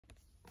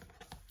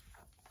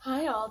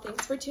Hi all,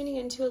 thanks for tuning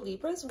into A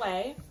Libra's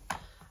Way.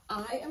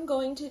 I am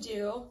going to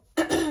do,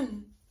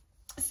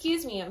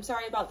 excuse me, I'm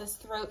sorry about this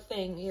throat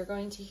thing. You're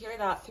going to hear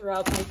that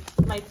throughout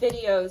my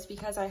videos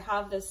because I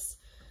have this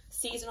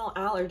seasonal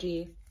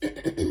allergy.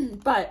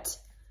 But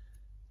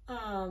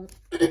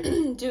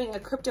doing a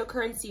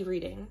cryptocurrency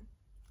reading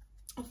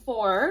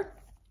for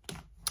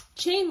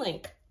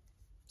Chainlink.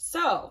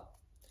 So,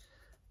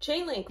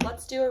 Chainlink,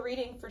 let's do a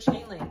reading for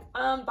Chainlink.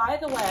 By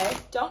the way,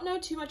 don't know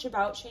too much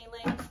about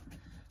Chainlink.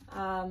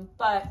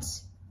 But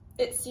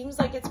it seems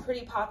like it's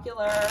pretty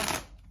popular.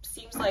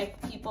 Seems like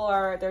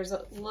there's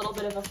a little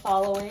bit of a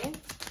following.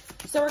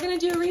 So we're going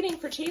to do a reading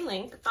for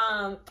Chainlink.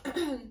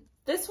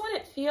 This one,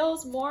 it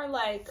feels more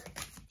like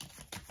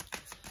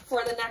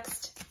for the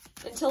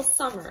until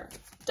summer.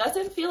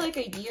 Doesn't feel like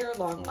a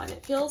year-long one.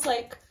 It feels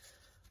like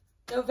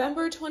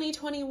November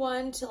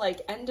 2021 to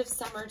like end of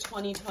summer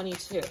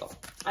 2022.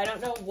 I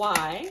don't know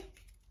why,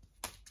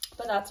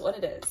 but that's what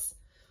it is.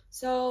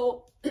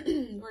 So we're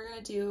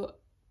going to do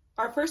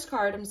our first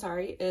card,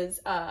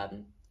 is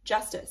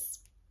Justice.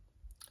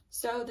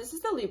 So this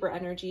is the Libra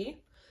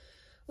energy.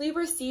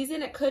 Libra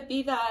season, it could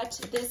be that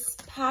this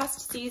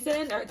past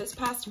season or this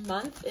past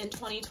month in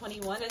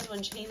 2021 is when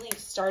Chainlink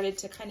started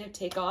to kind of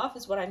take off,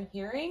 is what I'm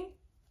hearing.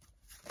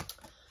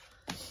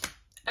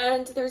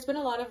 And there's been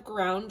a lot of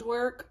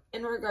groundwork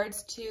in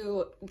regards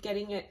to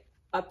getting it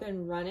up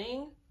and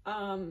running.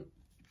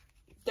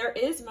 There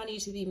is money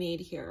to be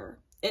made here.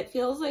 It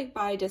feels like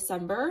by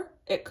December,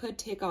 it could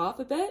take off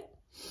a bit.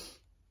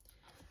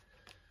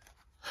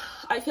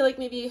 I feel like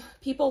maybe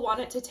people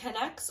want it to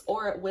 10x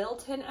or it will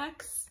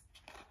 10x.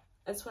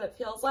 That's what it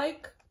feels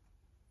like.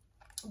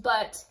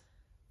 But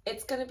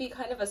it's going to be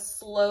kind of a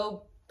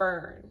slow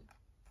burn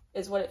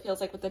is what it feels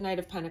like with the Knight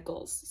of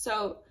Pentacles.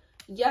 So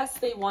yes,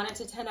 they want it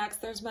to 10x.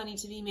 There's money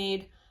to be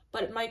made,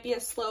 but it might be a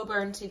slow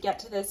burn to get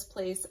to this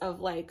place of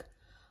like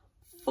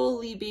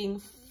fully being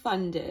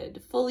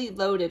funded, fully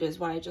loaded is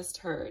what I just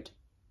heard.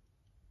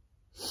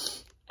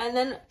 And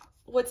then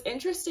what's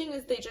interesting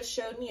is they just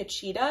showed me a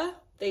cheetah.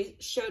 They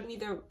showed me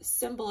the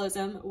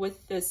symbolism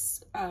with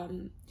this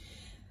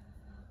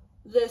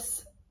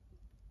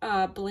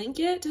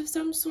blanket of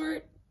some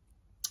sort.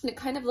 And it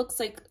kind of looks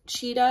like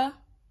cheetah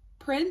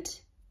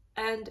print.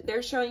 And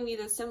they're showing me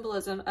the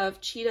symbolism of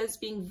cheetahs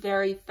being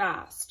very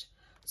fast.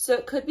 So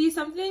it could be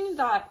something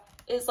that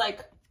is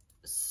like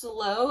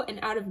slow and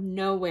out of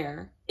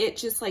nowhere. It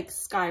just like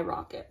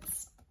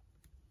skyrockets.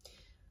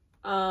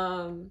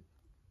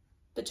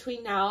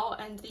 Between now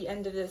and the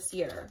end of this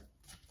year.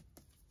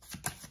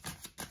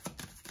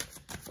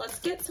 Let's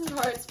get some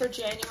cards for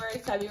January,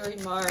 February,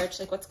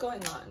 March. Like, what's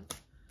going on?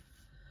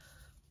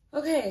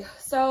 Okay,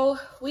 so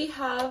we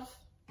have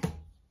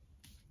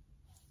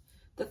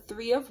the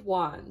Three of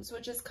Wands,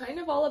 which is kind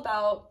of all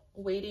about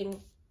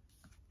waiting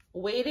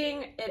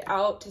it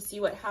out to see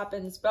what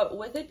happens. But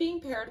with it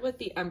being paired with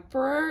the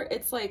Emperor,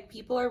 it's like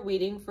people are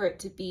waiting for it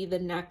to be the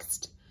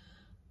next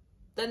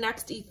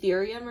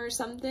Ethereum or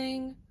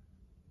something.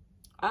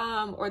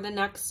 Or the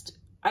next,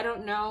 I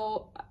don't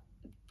know,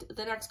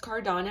 the next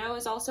Cardano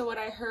is also what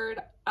I heard.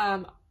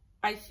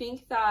 I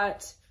think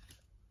that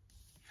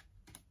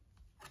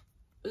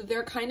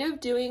they're kind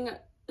of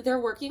they're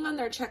working on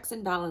their checks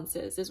and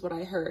balances is what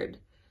I heard.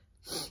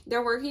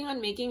 They're working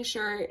on making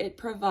sure it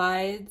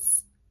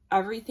provides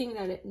everything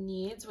that it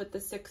needs with the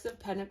Six of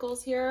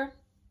Pentacles here.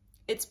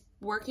 It's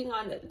working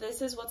on,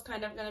 this is what's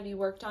kind of going to be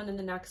worked on in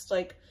the next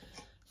like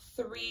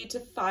 3 to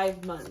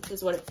 5 months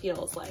is what it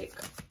feels like.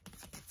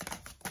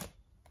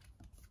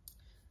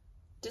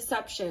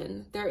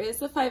 Deception. There is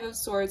the Five of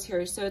Swords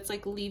here, so it's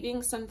like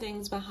leaving some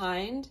things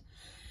behind.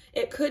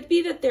 It could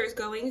be that there's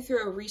going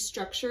through a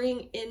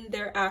restructuring in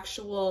their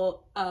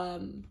actual,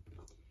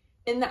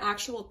 in the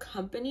actual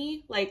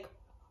company. Like,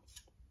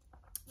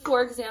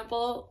 for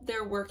example,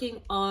 they're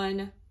working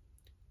on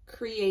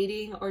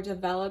creating or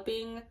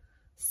developing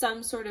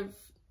some sort of,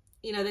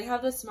 you know, they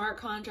have the smart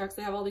contracts,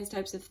 they have all these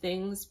types of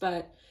things,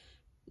 but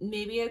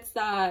maybe it's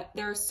that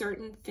there are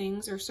certain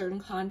things or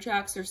certain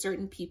contracts or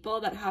certain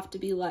people that have to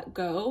be let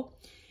go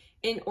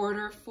in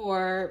order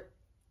for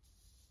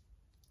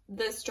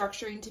the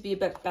structuring to be a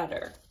bit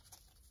better.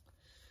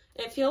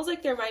 It feels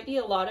like there might be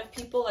a lot of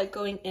people like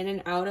going in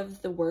and out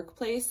of the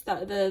workplace,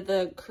 that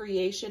the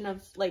creation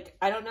of like,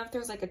 I don't know if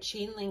there's like a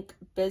Chainlink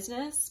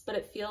business, but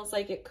it feels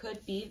like it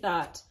could be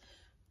that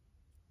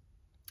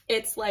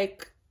it's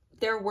like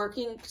they're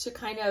working to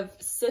kind of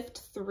sift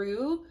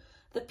through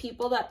the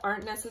people that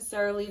aren't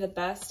necessarily the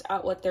best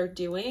at what they're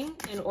doing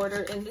in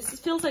order, and this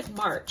feels like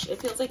March. It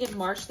feels like in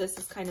March this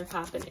is kind of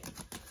happening.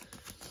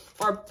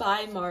 Or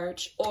by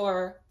March,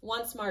 or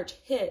once March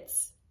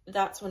hits,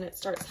 that's when it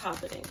starts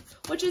happening.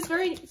 Which is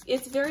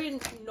it's very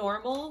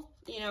normal,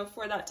 you know,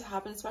 for that to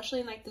happen,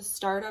 especially in like the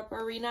startup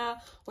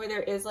arena where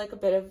there is like a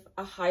bit of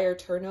a higher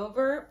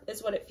turnover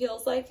is what it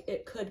feels like.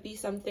 It could be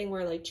something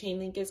where like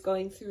Chainlink is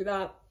going through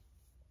that,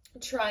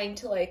 trying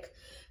to like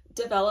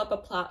develop a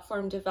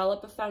platform,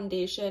 develop a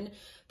foundation,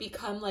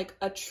 become like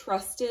a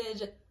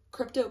trusted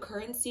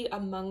cryptocurrency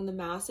among the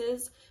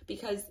masses,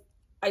 because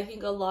I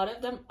think a lot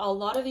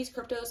of these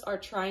cryptos are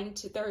trying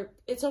to,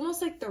 it's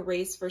almost like the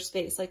race for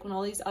space. Like when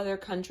all these other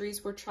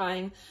countries were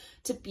trying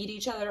to beat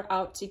each other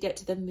out to get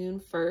to the moon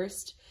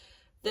first.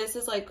 This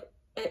is like,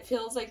 it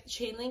feels like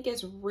Chainlink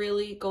is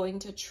really going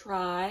to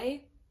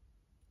try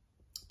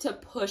to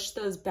push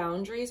those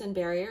boundaries and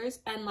barriers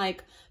and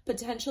like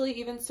potentially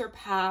even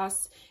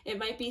surpass. It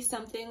might be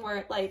something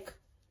where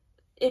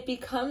it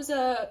becomes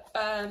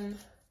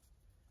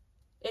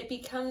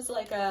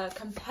like a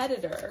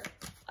competitor,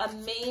 a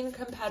main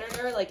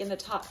competitor, like in the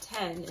top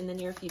 10 in the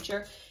near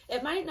future.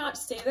 It might not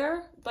stay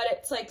there, but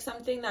it's like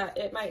something that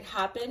it might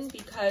happen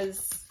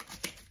because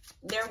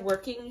they're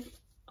working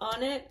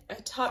on it. A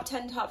top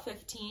 10, top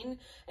 15.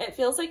 It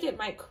feels like it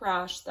might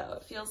crash though.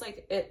 It feels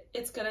like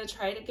it's gonna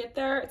try to get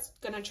there. It's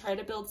gonna try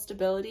to build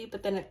stability,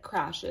 but then it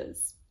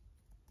crashes.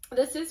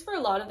 This is for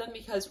a lot of them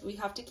because we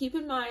have to keep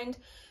in mind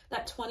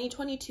that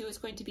 2022 is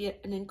going to be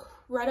an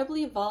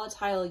incredibly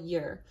volatile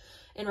year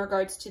in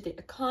regards to the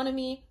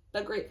economy,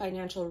 the great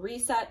financial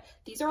reset.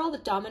 These are all the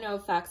domino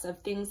effects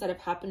of things that have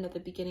happened at the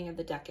beginning of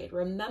the decade.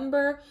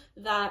 Remember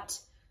that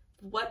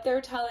what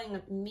they're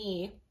telling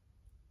me,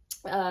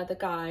 the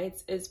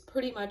guides, is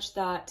pretty much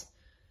that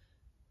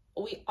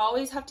we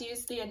always have to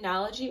use the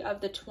analogy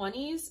of the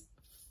 20s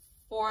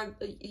for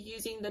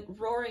using the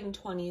roaring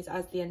 20s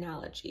as the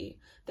analogy.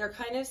 They're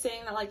kind of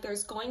saying that like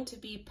there's going to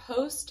be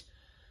post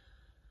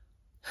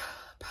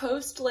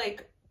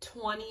like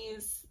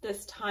 20s,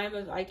 this time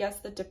of, I guess,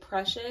 the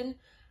depression,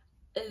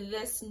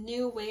 this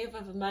new wave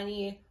of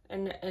money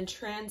and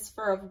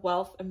transfer of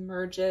wealth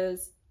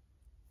emerges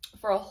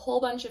for a whole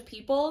bunch of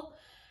people.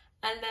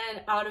 And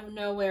then out of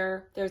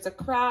nowhere, there's a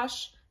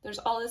crash. There's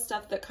all this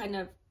stuff that kind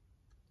of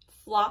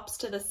flops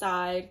to the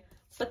side.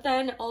 But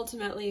then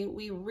ultimately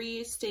we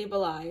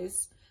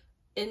re-stabilize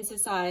in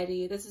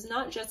society. This is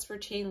not just for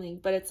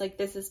Chainlink, but it's like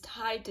this is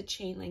tied to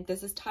Chainlink.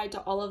 This is tied to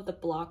all of the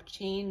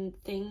blockchain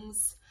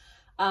things.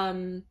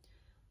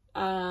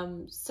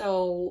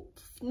 So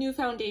new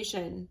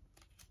foundation.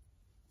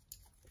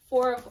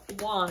 Four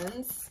of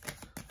Wands.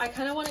 I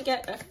kind of want to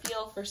get a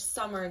feel for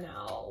summer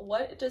now.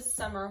 What does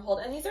summer hold?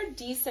 And these are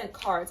decent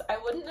cards. I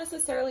wouldn't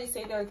necessarily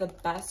say they're the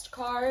best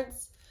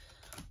cards,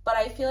 but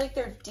I feel like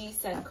they're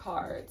decent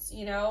cards.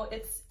 You know,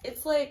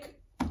 it's like,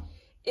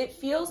 it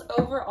feels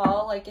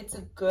overall like it's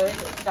a good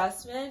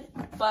investment,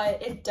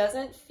 but it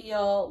doesn't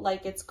feel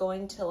like it's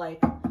going to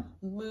like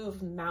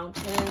move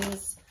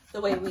mountains the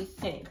way we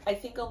think. I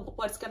think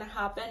what's going to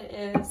happen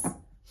is,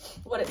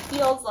 what it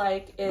feels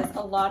like is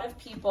a lot of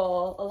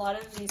people, a lot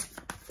of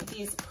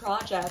these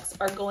projects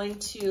are going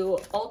to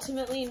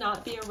ultimately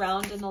not be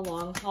around in the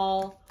long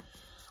haul.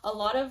 A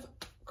lot of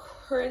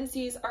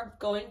currencies are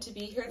going to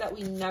be here that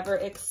we never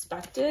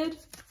expected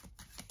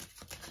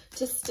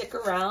to stick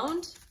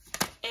around.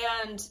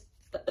 And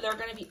there are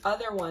going to be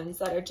other ones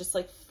that are just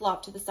like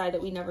flopped to the side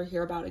that we never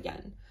hear about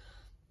again.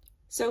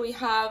 So we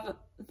have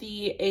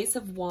the Ace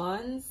of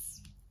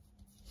Wands.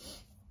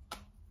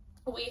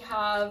 We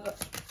have,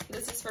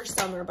 this is for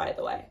summer, by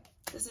the way.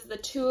 This is the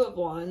Two of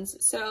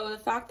Wands. So the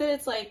fact that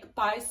it's like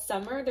by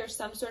summer, there's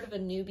some sort of a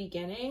new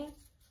beginning,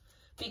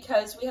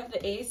 because we have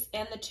the Ace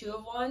and the Two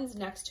of Wands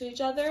next to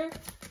each other.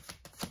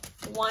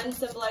 One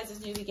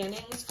symbolizes new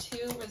beginnings.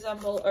 Two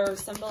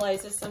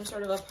symbolizes some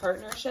sort of a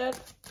partnership.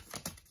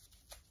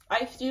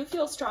 I do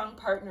feel strong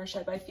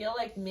partnership. I feel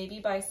like maybe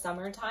by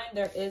summertime,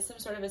 there is some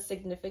sort of a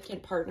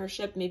significant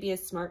partnership, maybe a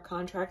smart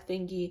contract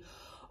thingy,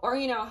 or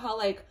you know how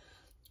like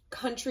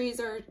countries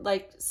are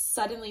like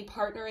suddenly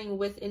partnering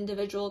with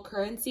individual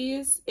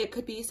currencies. It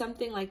could be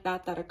something like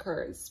that that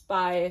occurs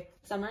by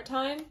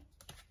summertime.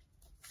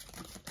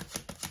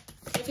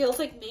 It feels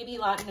like maybe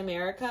Latin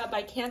America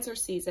by Cancer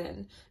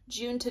season,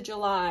 June to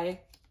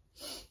July.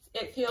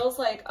 It feels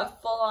like a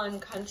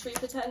full-on country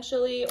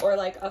potentially, or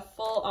like a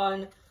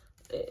full-on,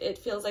 it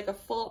feels like a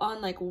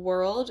full-on like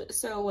world.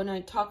 So when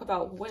I talk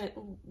about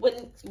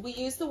when we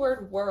use the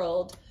word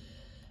world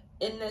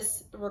in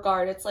this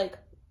regard, it's like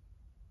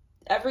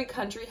every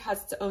country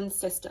has its own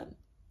system,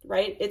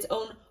 right? Its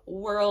own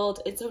world,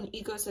 its own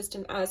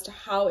ecosystem as to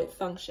how it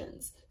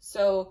functions.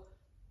 So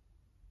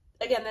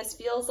again, this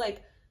feels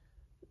like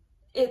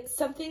it's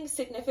something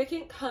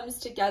significant comes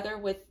together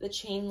with the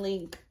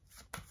Chainlink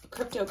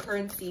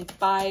cryptocurrency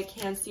by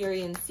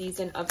Cancerian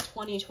season of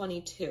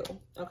 2022,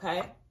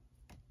 okay?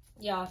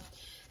 Yeah,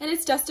 and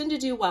it's destined to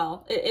do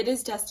well. It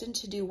is destined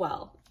to do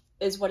well,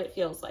 is what it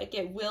feels like.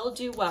 It will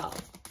do well.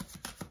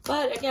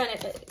 But again,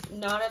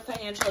 not a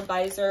financial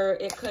advisor.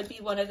 It could be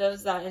one of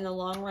those that in the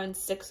long run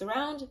sticks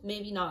around,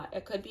 maybe not.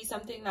 It could be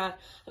something that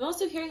I'm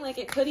also hearing like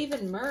it could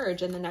even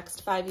merge in the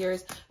next 5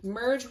 years,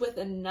 merge with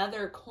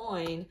another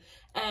coin.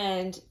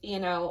 And, you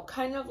know,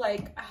 kind of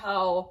like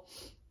how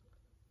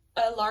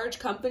a large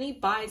company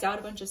buys out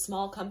a bunch of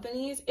small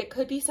companies. It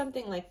could be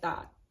something like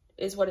that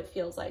is what it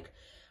feels like.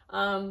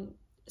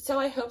 So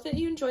I hope that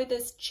you enjoyed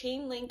this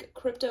Chainlink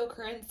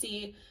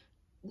cryptocurrency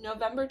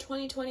November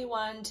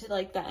 2021 to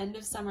like the end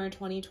of summer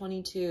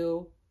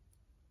 2022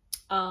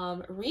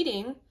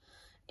 reading,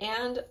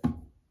 and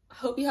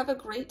Hope you have a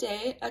great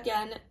day.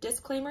 Again,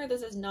 disclaimer,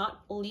 this is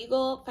not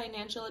legal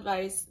financial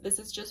advice. This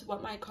is just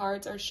what my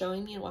cards are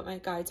showing me and what my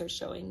guides are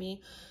showing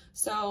me.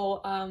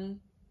 So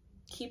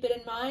keep it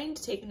in mind,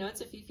 take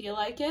notes if you feel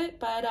like it.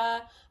 But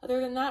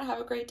other than that, have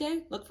a great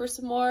day. Look for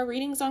some more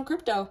readings on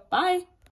crypto. Bye.